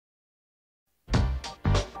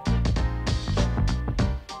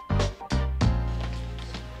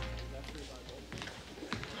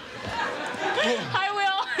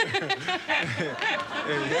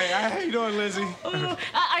Hey, how you doing, Lizzie?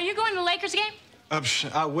 Are you going to the Lakers game?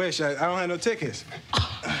 I wish. I don't have no tickets.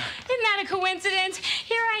 Isn't that a coincidence?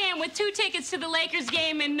 Here I am with 2 tickets to the Lakers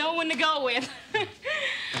game and no one to go with.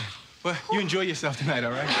 Well, you enjoy yourself tonight, all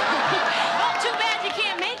right? Well, too bad you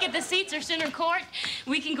can't make it. The seats are center court.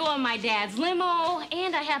 We can go on my dad's limo,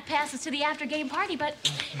 and I have passes to the after-game party, but...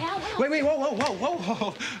 Yeah, well... Wait,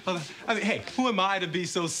 whoa. I mean, hey, who am I to be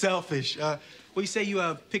so selfish? You say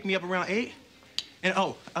you pick me up around 8?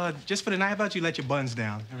 And, just for the night, how about you let your buns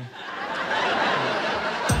down?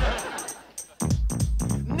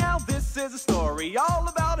 Now this is a story all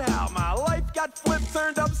about how my life got flipped,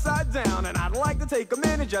 turned upside down, and I'd like to take a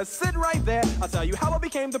minute, just sit right there. I'll tell you how I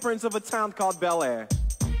became the prince of a town called Bel Air.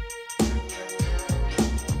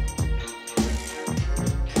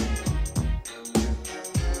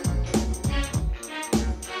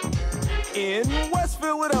 In West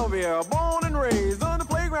Philadelphia, born and raised, on the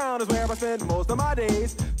playground is where I spend most of my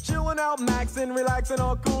days. Chilling out, maxing, relaxing,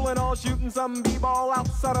 all cool and all, shooting some b-ball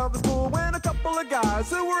outside of the school. When a couple of guys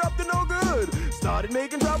who were up to no good started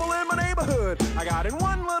making trouble in my neighborhood. I got in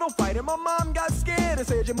one little fight and my mom got scared and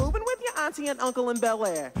said, "You're moving with your auntie and uncle in Bel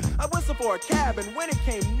Air." I whistled for a cab, and when it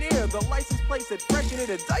came near, the license plate said fresh and it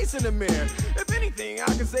had dice in the mirror. If anything,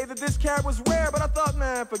 I could say that this cab was rare, but I thought,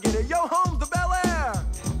 man, forget it. Yo, home's the Bel Air.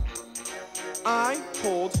 I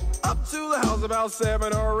pulled up to the house about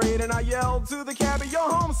 7 or 8, and I yelled to the cabbie, "Yo,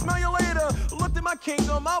 home, smell you later." Looked at my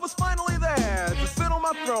kingdom, I was finally there to sit on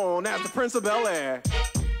my throne as the Prince of Bel Air.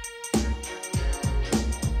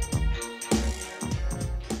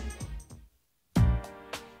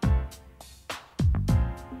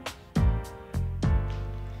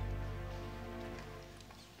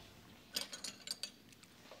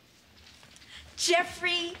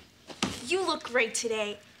 Jeffrey, you look great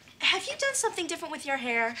today. Have you done something different with your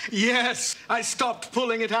hair? Yes, I stopped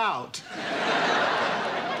pulling it out.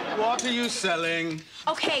 What are you selling?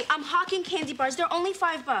 Okay, I'm hawking candy bars. They're only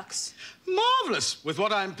 $5. Marvelous. With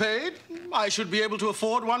what I'm paid, I should be able to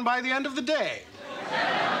afford one by the end of the day.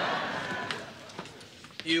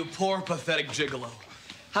 You poor, pathetic gigolo.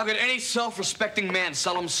 How could any self-respecting man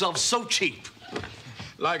sell himself so cheap?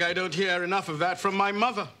 Like I don't hear enough of that from my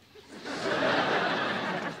mother.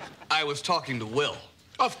 I was talking to Will.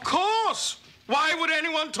 Of course! Why would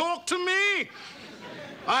anyone talk to me?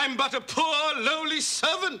 I'm but a poor, lowly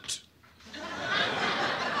servant.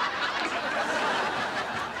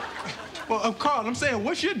 Well, Carl, I'm saying,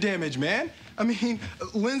 what's your damage, man? I mean,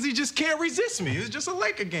 Lindsay just can't resist me. It's just a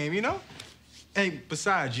Laker game, you know? Hey,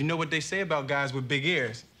 besides, you know what they say about guys with big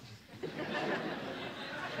ears?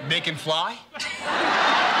 They can fly?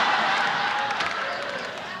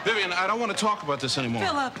 Vivian, I don't want to talk about this anymore.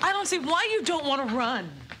 Philip, I don't see why you don't want to run.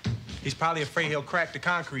 He's probably afraid he'll crack the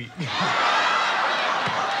concrete.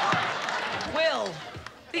 Will,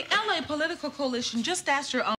 the LA Political Coalition just asked your